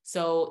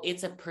 So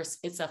it's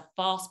a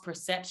false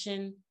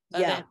perception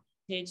of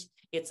advantage.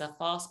 It's a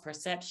false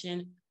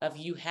perception of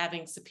you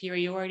having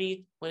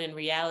superiority, when in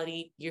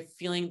reality, you're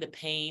feeling the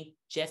pain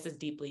just as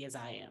deeply as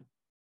I am.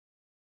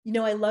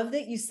 I love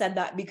that you said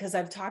that, because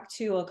I've talked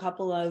to a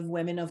couple of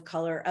women of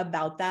color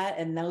about that.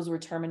 And those were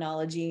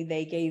terminology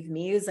they gave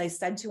me. As I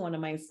said to one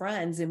of my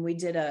friends, and we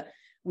did a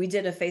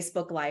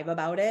Facebook Live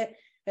about it.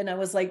 And I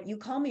was like, you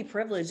call me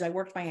privileged. I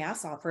worked my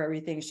ass off for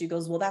everything. She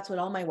goes, well, that's what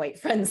all my white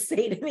friends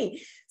say to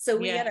me. So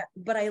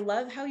but I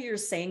love how you're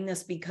saying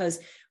this, because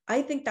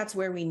I think that's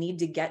where we need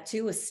to get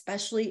to,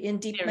 especially in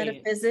deep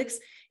metaphysics,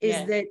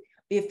 is that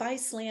if I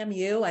slam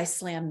you, I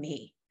slam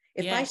me.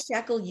 If I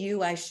shackle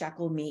you, I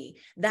shackle me.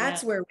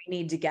 That's where we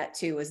need to get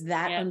to, is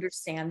that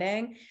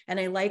understanding. And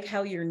I like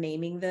how you're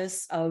naming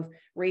this of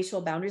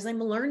racial boundaries. I'm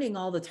learning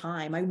all the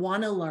time. I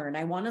want to learn.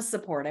 I want to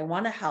support. I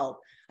want to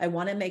help. I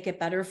want to make it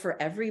better for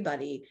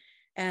everybody.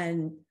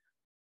 And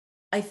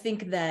I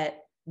think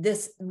that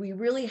we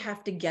really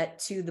have to get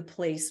to the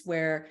place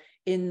where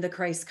in the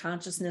Christ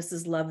consciousness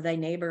is love thy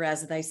neighbor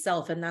as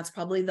thyself. And that's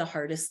probably the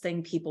hardest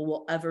thing people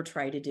will ever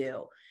try to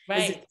do.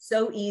 Right. Is it's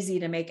so easy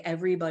to make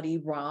everybody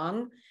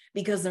wrong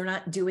because they're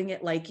not doing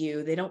it like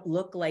you. They don't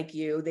look like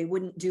you. They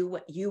wouldn't do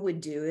what you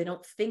would do. They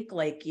don't think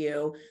like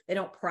you. They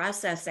don't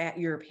process at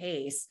your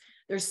pace.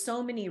 There's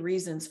so many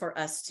reasons for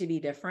us to be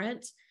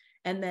different,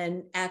 and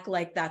then act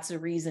like that's a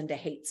reason to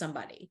hate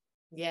somebody.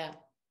 Yeah.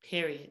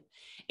 Period.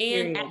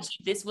 And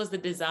actually, this was the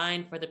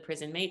design for the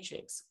prison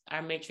matrix.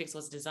 Our matrix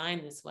was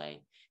designed this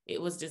way.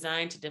 It was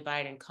designed to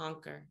divide and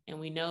conquer. And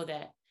we know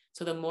that.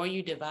 So the more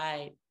you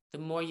divide, the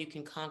more you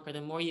can conquer,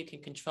 the more you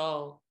can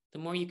control, the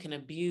more you can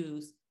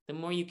abuse, the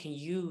more you can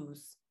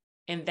use.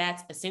 And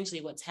that's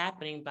essentially what's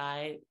happening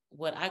by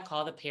what I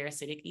call the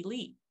parasitic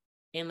elite.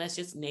 And let's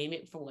just name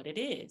it for what it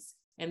is.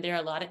 And there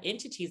are a lot of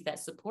entities that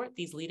support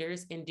these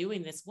leaders in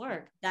doing this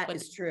work. That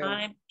is true.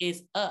 Time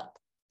is up.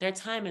 Their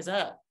time is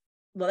up.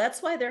 Well,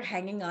 that's why they're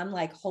hanging on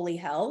like holy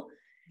hell.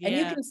 Yeah. And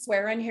you can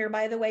swear in here,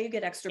 by the way. You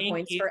get extra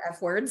points for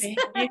F words.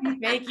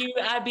 Thank you.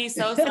 I'd be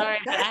so sorry,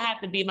 but I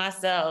have to be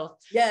myself.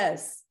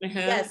 Yes.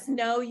 Yes.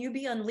 No, you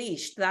be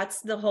unleashed.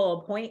 That's the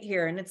whole point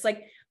here. And it's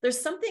like, there's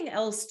something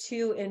else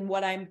too in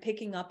what I'm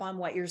picking up on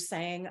what you're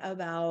saying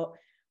about,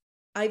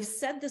 I've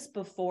said this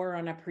before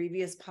on a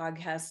previous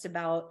podcast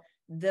about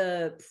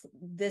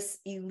this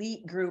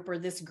elite group, or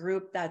this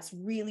group that's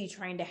really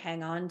trying to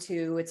hang on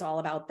to, it's all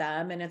about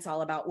them and it's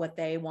all about what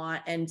they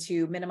want, and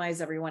to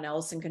minimize everyone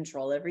else and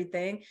control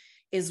everything,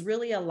 is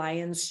really a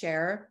lion's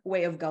share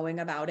way of going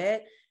about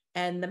it.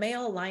 And the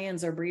male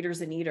lions are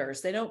breeders and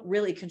eaters. They don't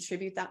really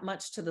contribute that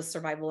much to the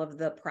survival of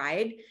the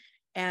pride.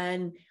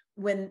 And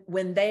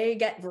when they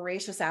get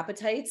voracious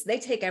appetites, they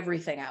take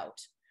everything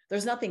out.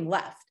 There's nothing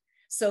left.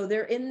 So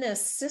they're in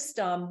this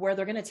system where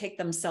they're going to take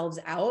themselves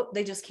out.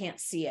 They just can't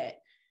see it.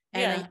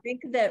 And I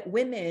think that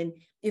women,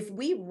 if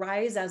we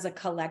rise as a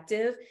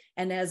collective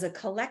and as a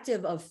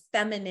collective of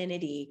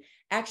femininity,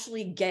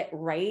 actually get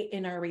right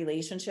in our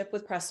relationship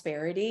with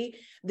prosperity,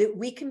 that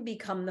we can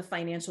become the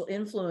financial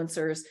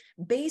influencers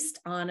based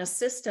on a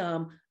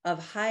system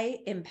of high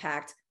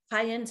impact,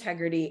 high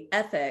integrity,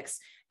 ethics,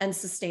 and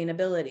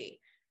sustainability,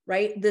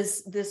 right?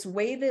 This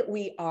way that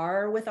we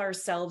are with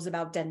ourselves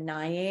about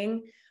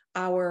denying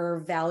our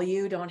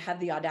value, don't have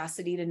the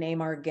audacity to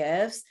name our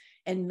gifts,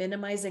 and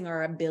minimizing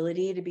our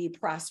ability to be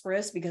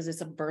prosperous because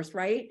it's a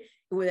birthright.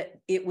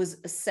 It was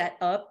set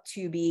up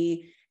to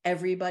be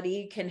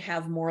everybody can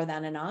have more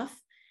than enough.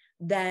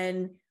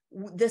 Then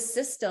the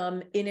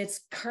system in its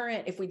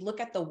current, if we look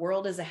at the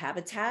world as a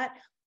habitat,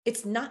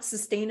 it's not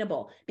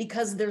sustainable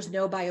because there's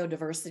no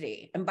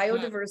biodiversity. And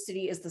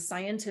biodiversity is the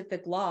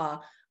scientific law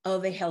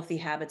of a healthy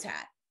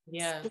habitat.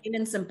 Yeah. Plain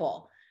and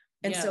simple.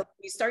 And so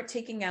you start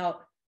taking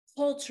out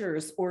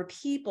cultures or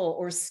people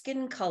or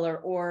skin color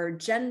or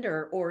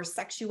gender or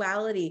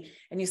sexuality,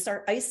 and you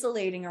start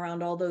isolating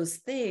around all those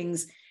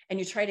things and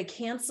you try to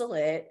cancel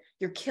it,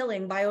 you're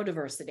killing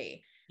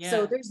biodiversity.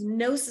 So there's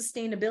no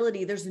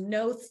sustainability, there's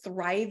no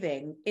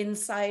thriving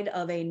inside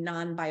of a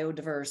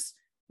non-biodiverse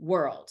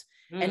world.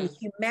 And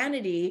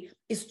humanity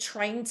is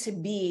trying to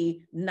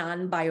be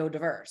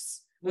non-biodiverse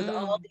with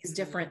all these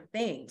different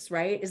things,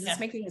 right? Is this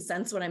making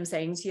sense what I'm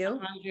saying to you?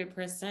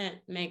 100%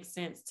 makes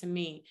sense to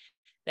me.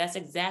 That's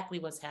exactly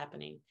what's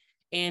happening.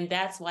 And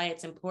that's why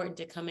it's important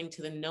to coming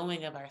to the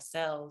knowing of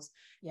ourselves.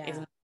 Is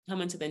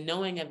coming to the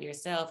knowing of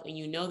yourself, and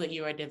you know that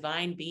you're a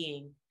divine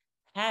being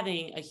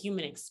having a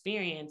human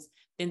experience,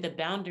 then the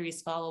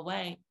boundaries fall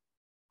away.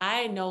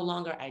 I no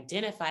longer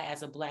identify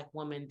as a Black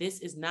woman. This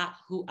is not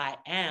who I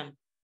am.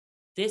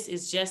 This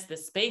is just the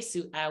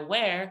spacesuit I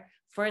wear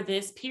for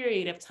this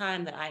period of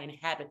time that I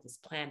inhabit this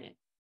planet.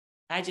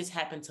 I just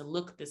happen to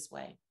look this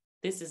way.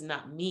 This is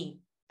not me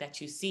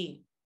that you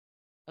see.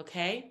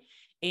 Okay.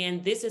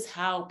 And this is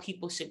how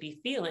people should be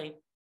feeling.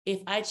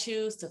 If I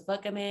choose to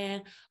fuck a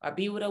man or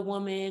be with a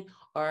woman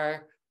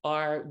or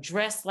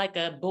dress like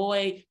a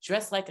boy,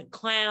 dress like a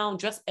clown,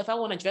 if I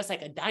want to dress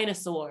like a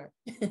dinosaur,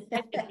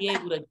 I should be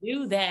able to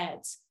do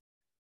that.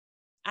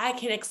 I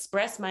can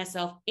express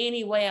myself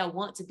any way I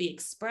want to be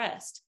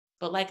expressed.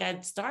 But like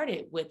I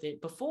started with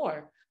it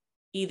before,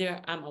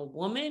 either I'm a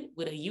woman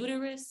with a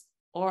uterus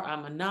or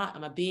I'm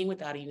a being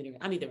without a uterus.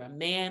 I'm either a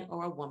man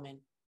or a woman.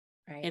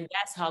 Right. And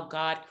that's how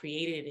God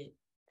created it.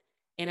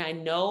 And I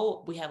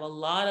know we have a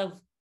lot of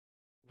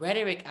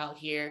rhetoric out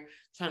here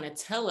trying to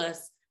tell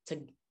us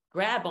to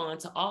grab on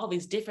to all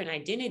these different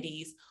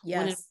identities,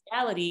 when in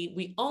reality,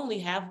 we only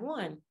have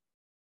one.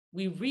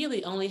 We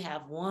really only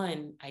have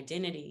one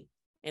identity,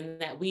 and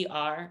that we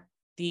are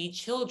the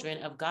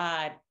children of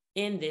God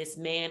in this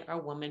man or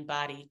woman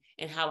body.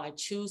 And how I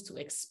choose to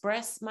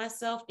express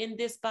myself in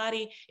this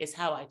body is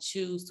how I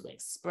choose to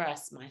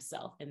express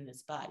myself in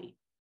this body.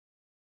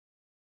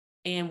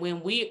 And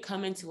when we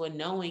come into a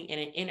knowing and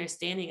an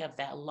understanding of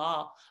that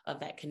law, of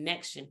that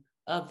connection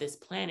of this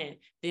planet,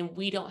 then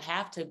we don't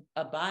have to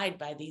abide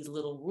by these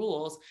little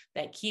rules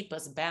that keep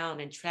us bound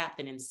and trapped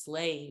and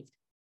enslaved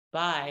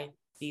by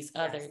these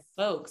other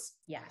folks.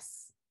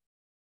 Yes.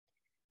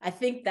 I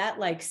think that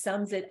like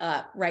sums it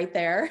up right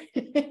there.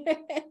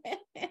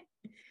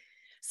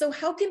 So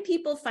how can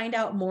people find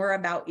out more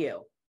about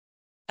you?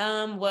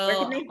 Where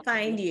can they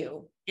find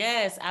you?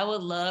 Yes, I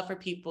would love for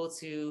people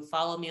to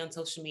follow me on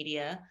social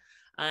media.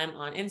 I'm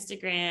on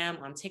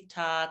Instagram, on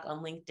TikTok,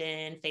 on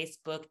LinkedIn,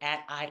 Facebook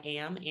at I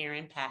am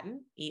Erin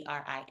Patten,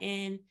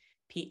 ErinPatten.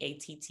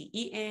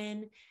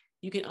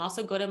 You can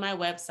also go to my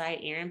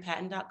website,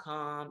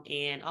 erinpatten.com,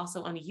 and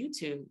also on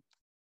YouTube.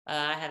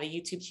 I have a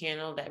YouTube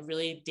channel that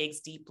really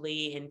digs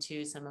deeply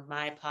into some of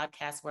my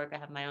podcast work. I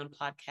have my own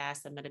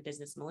podcast, The Meta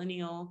Business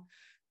Millennial,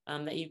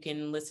 that you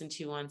can listen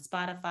to on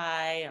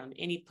Spotify, on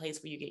any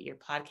place where you get your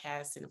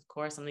podcasts, and of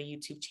course on the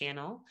YouTube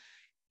channel.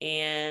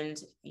 And,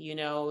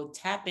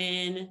 tap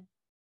in,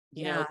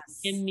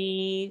 in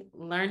me,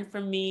 learn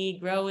from me,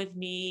 grow with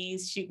me,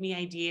 shoot me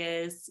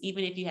ideas.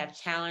 Even if you have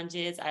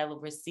challenges, I will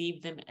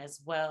receive them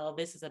as well.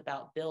 This is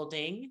about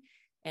building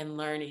and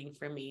learning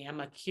for me.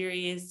 I'm a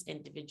curious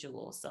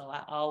individual, so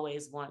I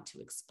always want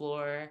to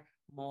explore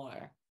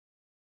more.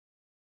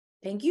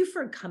 Thank you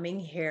for coming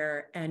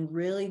here and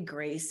really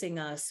gracing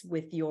us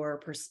with your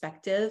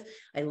perspective.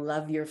 I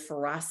love your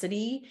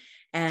ferocity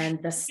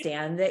and the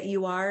stand that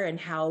you are and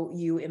how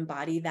you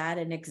embody that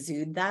and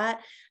exude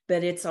that.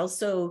 But it's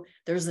also,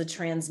 there's a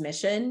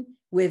transmission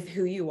with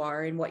who you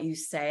are and what you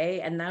say.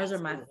 And those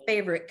Absolutely. Are my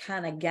favorite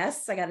kind of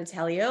guests, I got to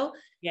tell you.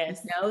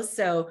 Yes.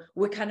 So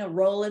we kind of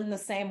roll in the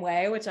same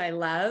way, which I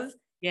love.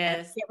 Yes.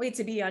 I can't wait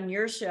to be on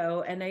your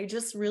show. And I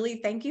just really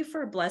thank you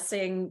for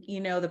blessing,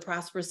 the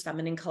Prosperous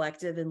Feminine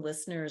Collective and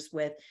listeners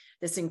with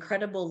this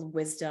incredible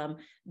wisdom,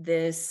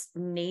 this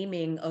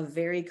naming of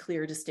very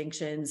clear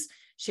distinctions,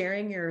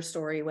 sharing your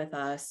story with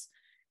us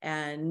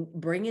and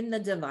bringing the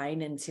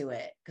divine into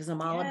it, because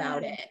I'm all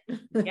about it.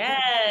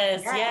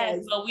 Yes.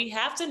 But we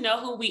have to know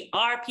who we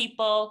are,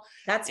 people.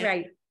 That's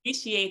right.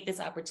 Appreciate this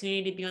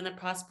opportunity to be on the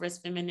Prosperous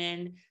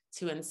Feminine,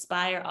 to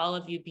inspire all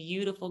of you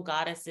beautiful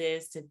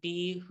goddesses to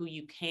be who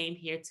you came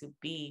here to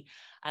be.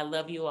 I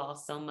love you all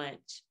so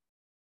much.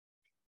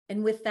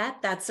 And with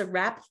that, that's a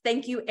wrap.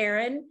 Thank you,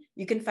 Erin.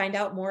 You can find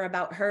out more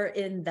about her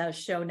in the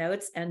show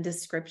notes and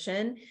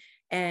description.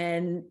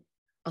 And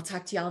I'll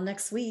talk to y'all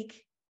next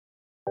week.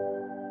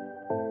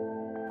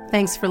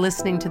 Thanks for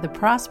listening to the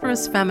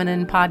Prosperous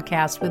Feminine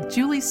podcast with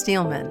Julie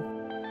Steelman.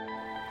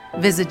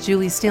 Visit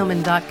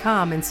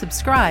juliesteelman.com and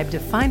subscribe to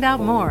find out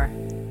more.